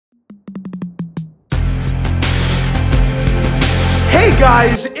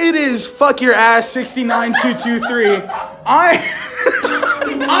guys, it is Fuck Your Ass 69223.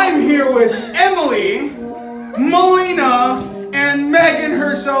 I'm here with Emily, Melina, and Megan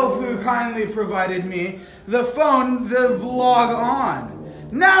herself, who kindly provided me the vlog on.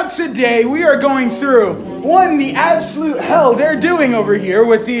 Now today we are going through the absolute hell they're doing over here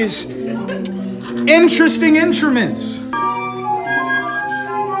with these interesting instruments.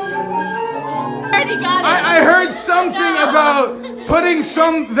 I heard something about putting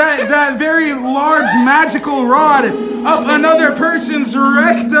that very large magical rod up another person's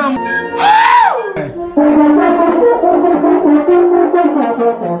rectum.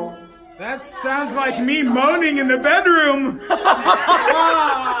 That sounds like me moaning in the bedroom.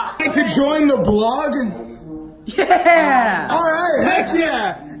 To join the blog? Yeah! Alright, heck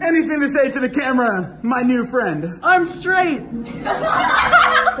yeah! Anything to say to the camera, my new friend? I'm straight!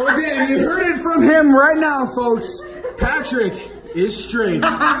 Okay, you heard it from him right now, folks. Patrick is straight.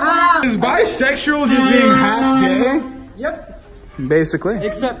 Is bisexual just being half gay? Yep. Basically.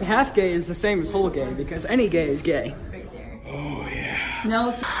 Except half gay is the same as whole gay, because any gay is gay. Oh, yeah.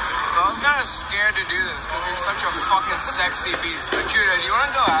 No. I'm kind of scared to do this because you're such a fucking sexy beast. But Judah, do you want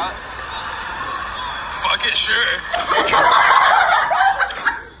to go out? Fuck it, sure.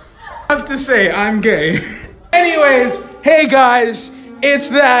 I have to say, I'm gay. Anyways, hey guys, it's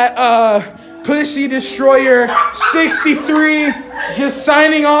that Pussy Destroyer 63 just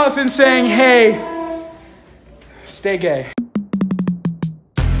signing off and saying, hey, stay gay.